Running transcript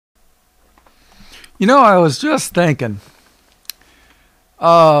I was just thinking,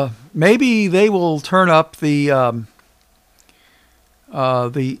 maybe they will turn up the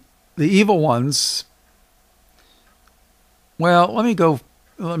evil ones. Well, let me go.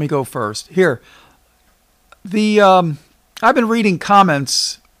 Let me go first. Here, I've been reading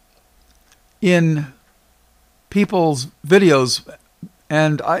comments in people's videos,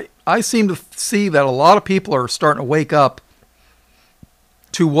 and I seem to see that a lot of people are starting to wake up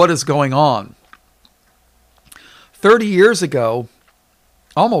to what is going on. 30 years ago,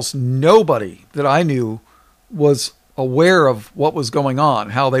 almost nobody that I knew was aware of what was going on,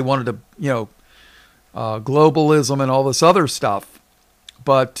 how they wanted to, globalism and all this other stuff.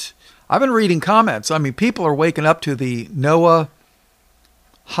 But I've been reading comments. I mean, people are waking up to the Noah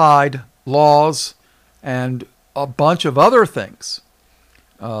Hyde laws and a bunch of other things.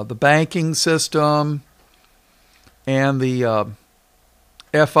 The banking system and the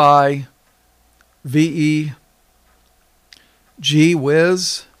FIVE, gee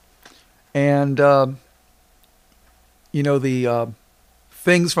whiz, and the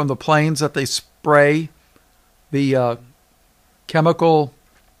things from the planes that they spray, the chemical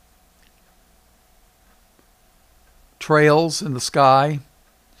trails in the sky.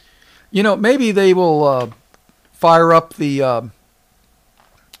 Maybe they will fire up the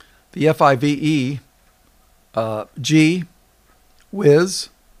FIVE, G whiz,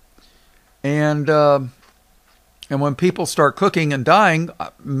 and when people start cooking and dying,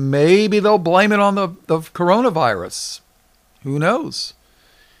 maybe they'll blame it on the coronavirus. Who knows?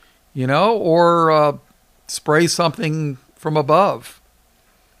 Or spray something from above.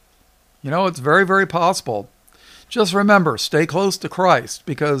 It's very, very possible. Just remember, stay close to Christ,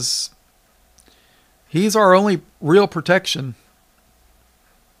 because He's our only real protection.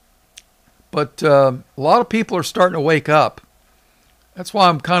 But a lot of people are starting to wake up. That's why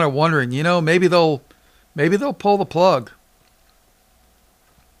I'm kind of wondering, maybe they'll pull the plug.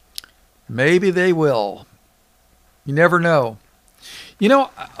 Maybe they will. You never know.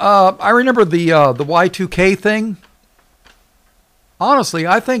 I remember the Y2K thing. Honestly,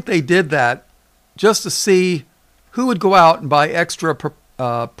 I think they did that just to see who would go out and buy extra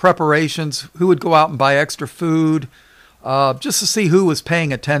preparations, who would go out and buy extra food, just to see who was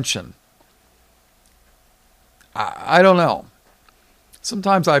paying attention. I don't know.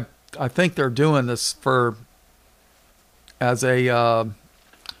 Sometimes I think they're doing this as a,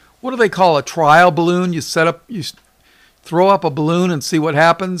 what do they call a trial balloon? You throw up a balloon and see what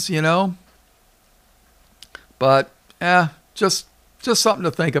happens, But, just something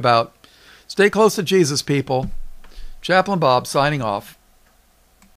to think about. Stay close to Jesus, people. Chaplain Bob signing off.